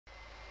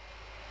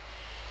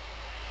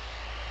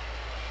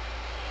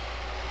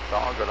Ja,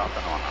 good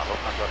afternoon.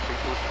 Look number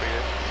 323,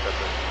 that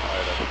is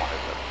ILS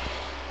 187.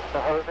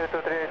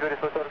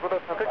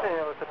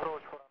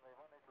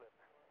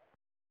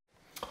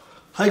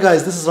 Hi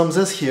guys, this is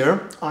Ramzzess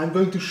here. I'm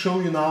going to show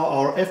you now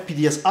our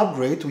FPDS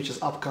upgrade, which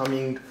is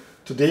upcoming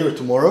today or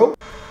tomorrow.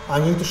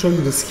 I'm going to show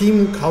you the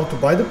scheme, how to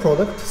buy the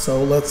product.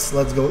 So let's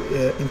go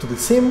into the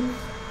sim.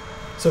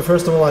 So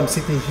first of all, I'm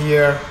sitting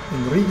here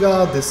in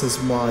Riga. This is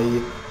my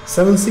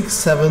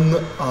 767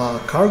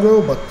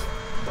 cargo, but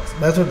doesn't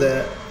matter.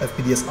 The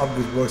FPDS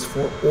upgrade works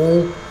for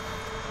all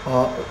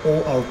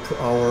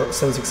our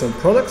 767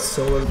 products.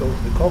 So let's go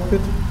to the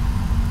cockpit.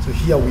 So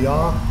here we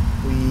are.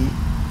 We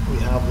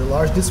have the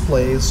large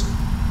displays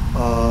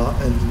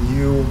and the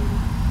new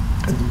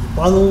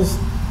panels.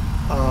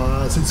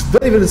 So it's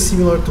very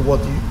similar to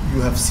what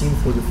you have seen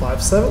for the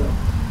 57.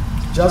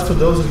 Just for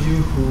those of you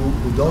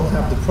who don't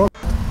have the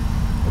product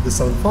of the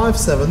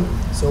 757,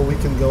 so we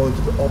can go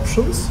into the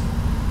options.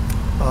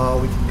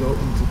 We can go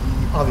into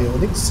the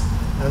avionics,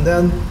 and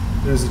then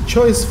there's a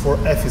choice for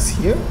F is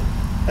here,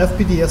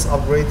 FPDS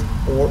upgrade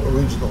or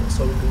original.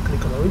 So we can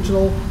click on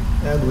original,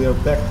 and we are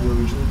back to the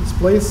original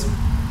displays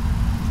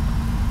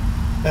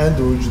and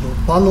the original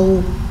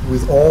panel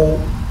with all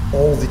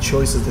the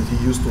choices that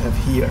you used to have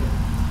here.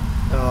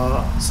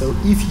 So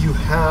if you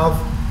have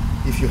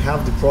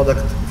the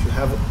product, if you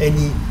have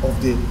any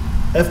of the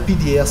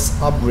FPDS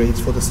upgrades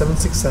for the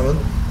 767,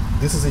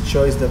 this is a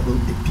choice that will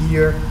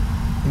appear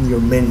in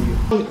your menu.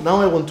 Now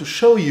I want to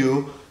show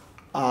you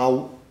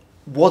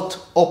what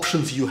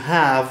options you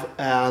have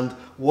and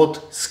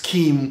what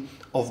scheme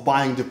of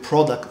buying the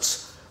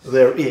products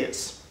there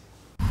is.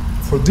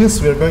 For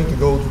this, we are going to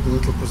go to the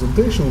little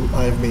presentation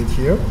I've made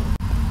here.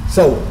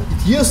 So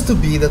it used to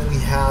be that we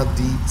had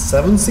the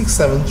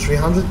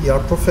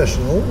 767-300ER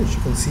Professional, which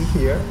you can see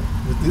here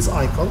with this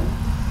icon,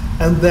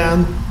 and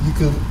then you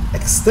could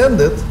extend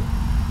it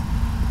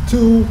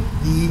to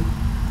the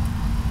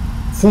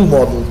full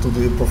model, to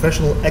the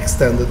Professional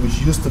Extended, which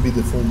used to be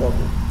the full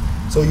model.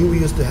 So you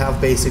used to have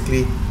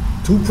basically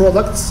two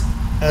products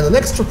and an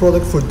extra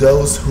product for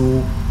those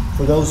who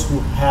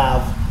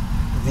have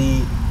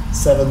the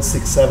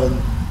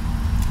 767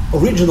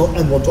 original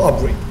and want to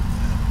upgrade.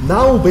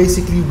 Now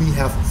basically we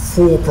have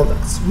four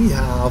products. We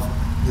have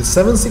the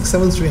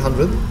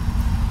 767-300,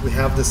 we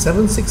have the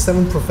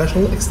 767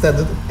 Professional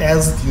Extended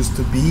as it used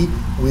to be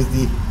with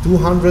the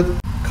 200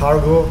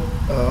 cargo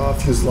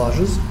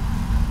fuselages.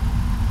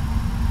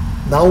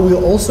 Now we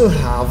also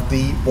have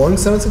the Boeing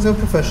 767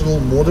 Professional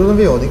Modern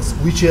Avionics,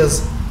 which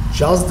is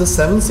just the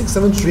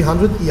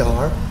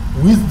 767-300ER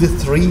with the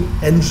three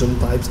engine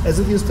types as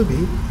it used to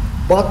be,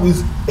 but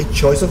with a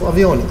choice of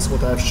avionics,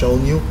 what I've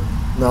shown you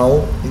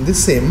now in the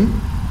sim.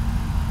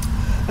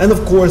 And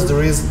of course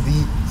there is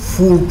the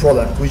full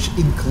product, which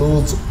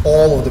includes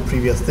all of the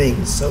previous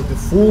things. So the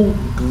full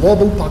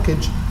global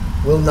package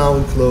will now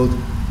include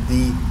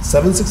the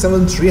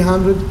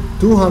 767-300,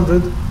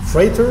 200,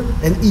 freighter,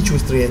 and each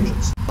with three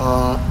engines.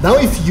 Now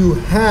if you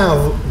have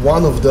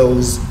one of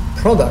those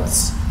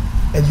products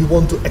and you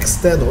want to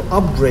extend or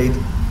upgrade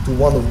to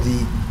one of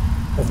the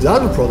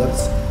other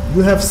products,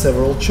 you have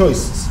several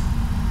choices.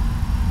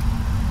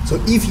 So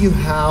if you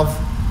have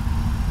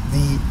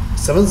the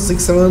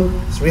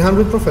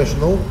 767-300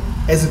 Professional,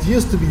 as it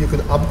used to be, you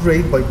can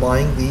upgrade by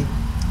buying the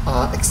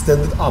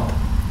extended up.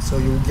 So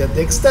you will get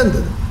the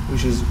extended,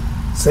 which is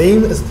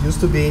same as it used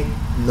to be,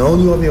 no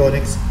new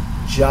avionics,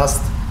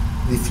 just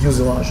the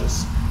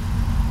fuselages.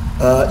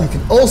 You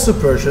can also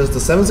purchase the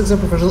 767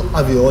 Professional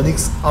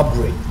Avionics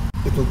upgrade.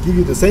 It will give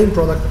you the same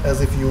product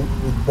as if you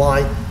would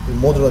buy the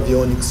modern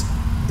avionics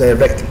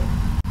directly.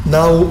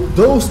 Now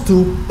those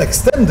two,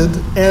 extended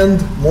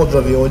and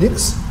modern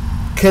avionics,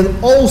 can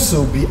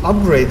also be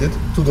upgraded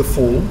to the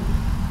full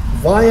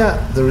via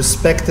the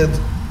respected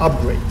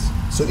upgrades.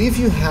 So if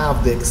you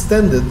have the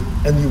extended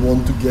and you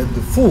want to get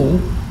the full,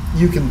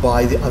 you can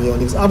buy the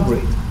avionics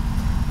upgrade.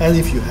 And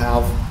if you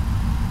have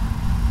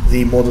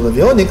the modern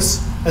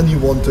avionics and you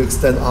want to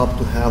extend up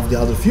to have the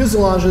other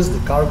fuselages, the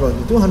cargo and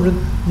the 200,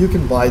 you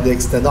can buy the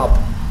extend up.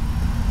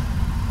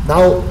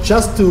 Now,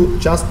 just to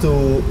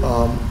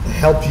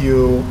help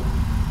you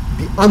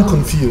be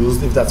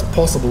unconfused, if that's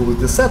possible with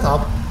the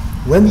setup,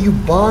 when you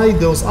buy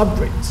those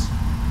upgrades,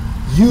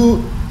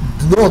 you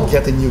do not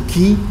get a new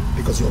key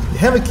because you already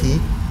have a key,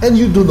 and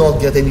you do not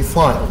get any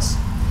files.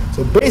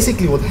 So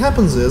basically what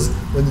happens is,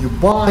 when you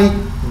buy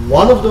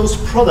one of those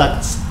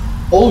products,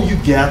 all you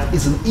get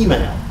is an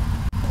email.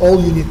 All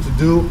you need to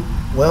do,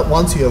 well,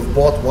 once you have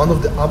bought one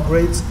of the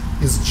upgrades,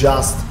 is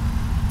just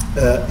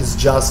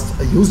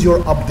use your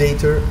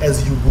updater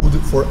as you would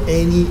for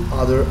any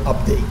other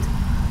update,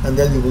 and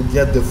then you will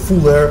get the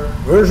fuller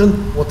version,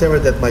 whatever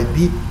that might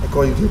be,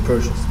 according to your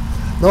purchase.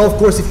 Now, of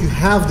course, if you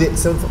have the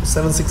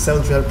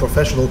 767-300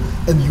 Professional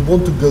and you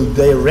want to go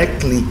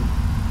directly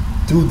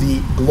to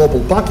the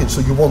global package,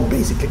 so you want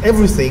basically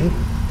everything,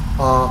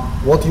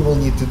 what you will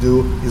need to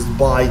do is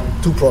buy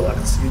two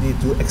products. You need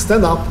to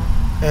extend up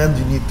and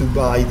you need to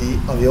buy the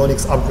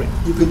avionics upgrade.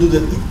 You can do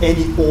that in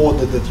any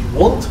order that you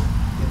want.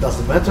 it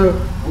doesn't matter.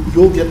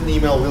 You'll get an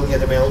email, we'll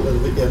get an email,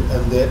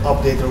 and the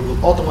updater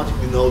will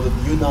automatically know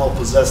that you now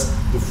possess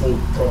the full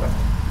product.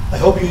 I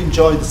hope you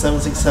enjoyed the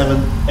 767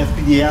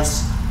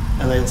 FPDS,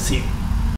 and I'll see you.